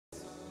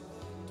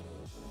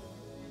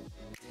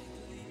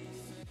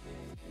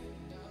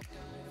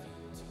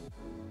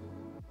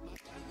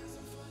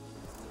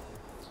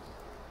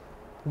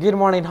Good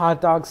morning,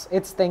 hot dogs.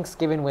 It's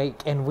Thanksgiving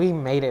week, and we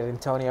made it,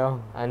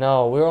 Antonio. I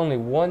know, we're only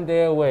one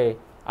day away.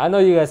 I know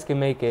you guys can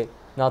make it.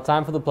 Now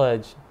time for the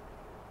pledge.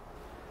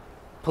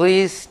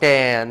 Please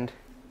stand.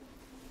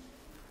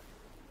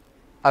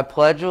 I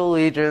pledge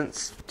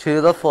allegiance to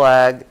the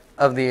flag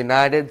of the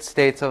United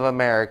States of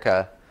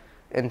America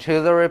and to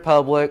the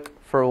republic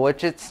for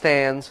which it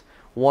stands,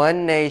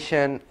 one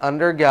nation,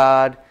 under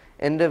God,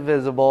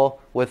 indivisible,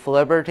 with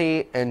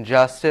liberty and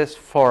justice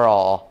for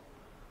all.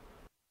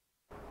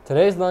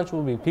 Today's lunch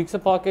will be pizza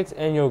pockets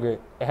and yogurt.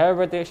 A happy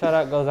birthday shout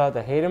out goes out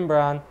to Hayden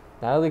Brown,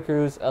 Natalie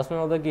Cruz,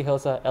 Esmeralda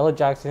Gihilsa, Ella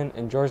Jackson,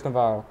 and George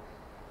Navarro.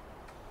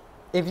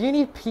 If you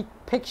need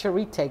picture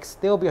retakes,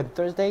 they will be on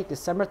Thursday,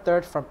 December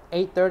 3rd from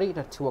 8:30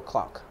 to 2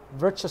 o'clock.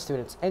 Virtual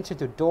students enter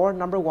to door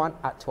number 1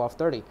 at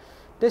 12:30.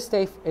 This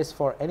day is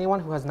for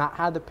anyone who has not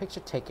had the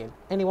picture taken.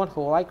 Anyone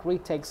who would like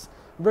retakes,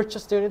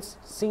 virtual students,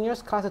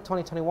 seniors, class of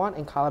 2021,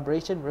 and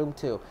calibration room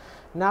 2.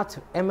 Now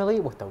to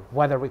Emily with the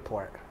weather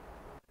report.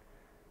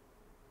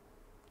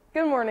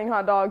 Good morning,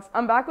 hot dogs.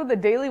 I'm back with the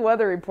daily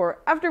weather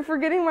report after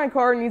forgetting my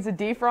car needs a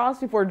defrost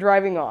before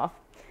driving off.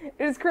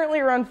 It is currently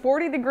around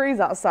 40 degrees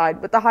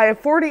outside with a high of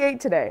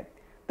 48 today.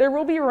 There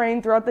will be rain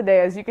throughout the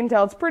day. As you can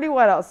tell, it's pretty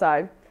wet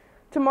outside.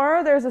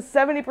 Tomorrow there's a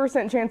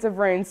 70% chance of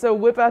rain, so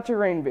whip out your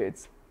rain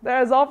boots.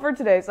 That is all for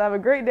today, so have a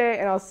great day,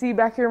 and I'll see you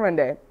back here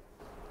Monday.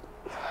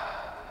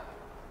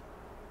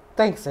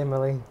 Thanks,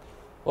 Emily.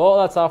 Well,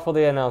 that's all for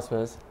the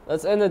announcements.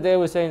 Let's end the day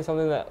with saying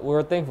something that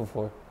we're thankful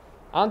for.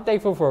 I'm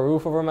thankful for a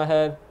roof over my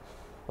head,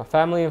 my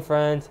family and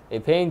friends, a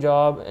paying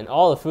job, and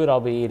all the food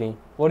I'll be eating.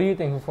 What are you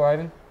thankful for,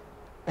 Ivan?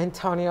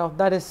 Antonio,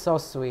 that is so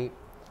sweet.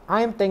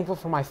 I am thankful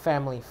for my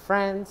family,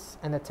 friends,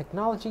 and the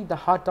technology the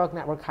Hot Dog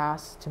Network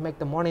has to make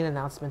the morning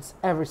announcements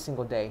every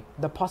single day.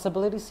 The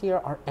possibilities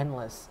here are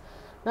endless.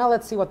 Now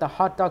let's see what the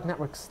Hot Dog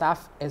Network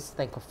staff is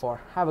thankful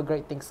for. Have a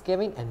great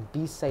Thanksgiving and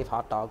be safe,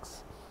 hot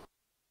dogs.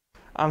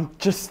 I'm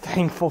just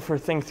thankful for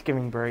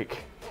Thanksgiving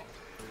break.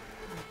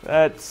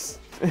 It's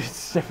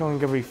definitely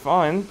gonna be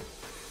fun.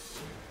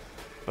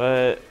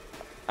 But,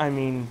 I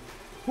mean,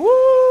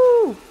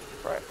 woo!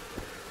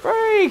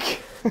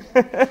 Break!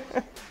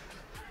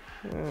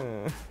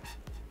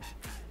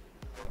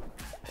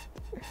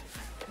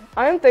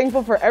 I am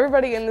thankful for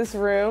everybody in this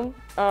room.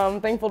 I'm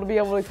thankful to be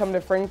able to come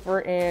to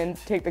Frankfurt and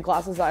take the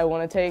classes that I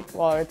want to take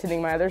while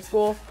attending my other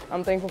school.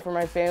 I'm thankful for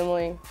my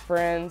family,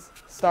 friends,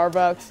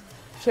 Starbucks,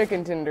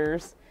 chicken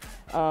tenders,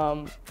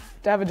 to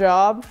have a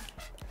job,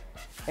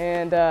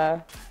 and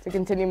to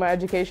continue my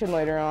education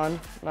later on.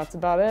 And that's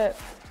about it.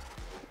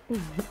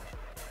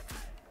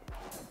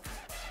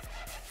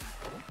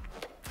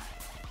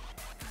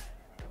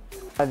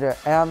 And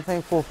I'm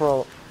thankful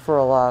for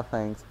a lot of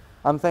things.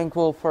 I'm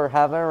thankful for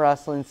having a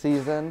wrestling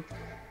season,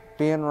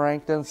 being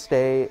ranked in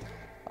state,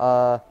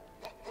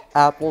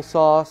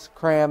 applesauce,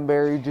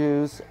 cranberry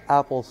juice,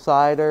 apple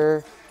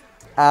cider,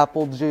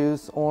 apple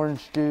juice,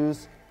 orange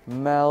juice,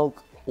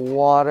 milk,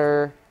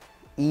 water,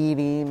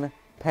 eating,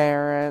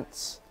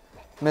 parents,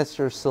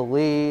 Mr.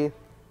 Salee,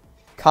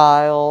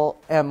 Kyle,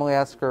 Emily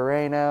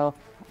Escareno,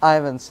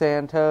 Ivan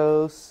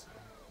Santos,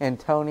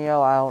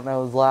 Antonio, I don't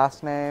know his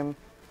last name,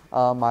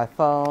 my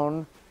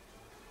phone,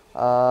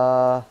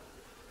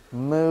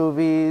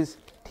 movies,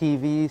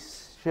 TV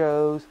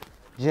shows,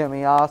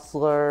 Jimmy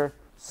Osler,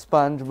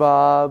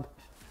 SpongeBob,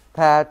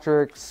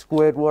 Patrick,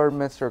 Squidward,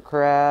 Mr.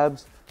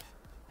 Krabs,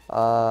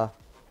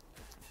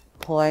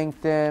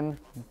 Plankton,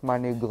 my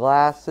new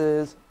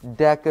glasses,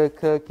 Deca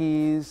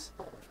cookies,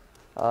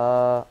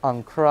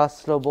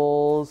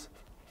 Uncrustables,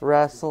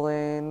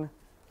 wrestling,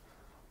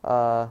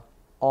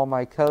 all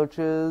my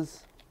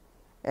coaches,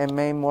 and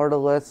many more to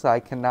list I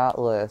cannot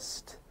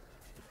list.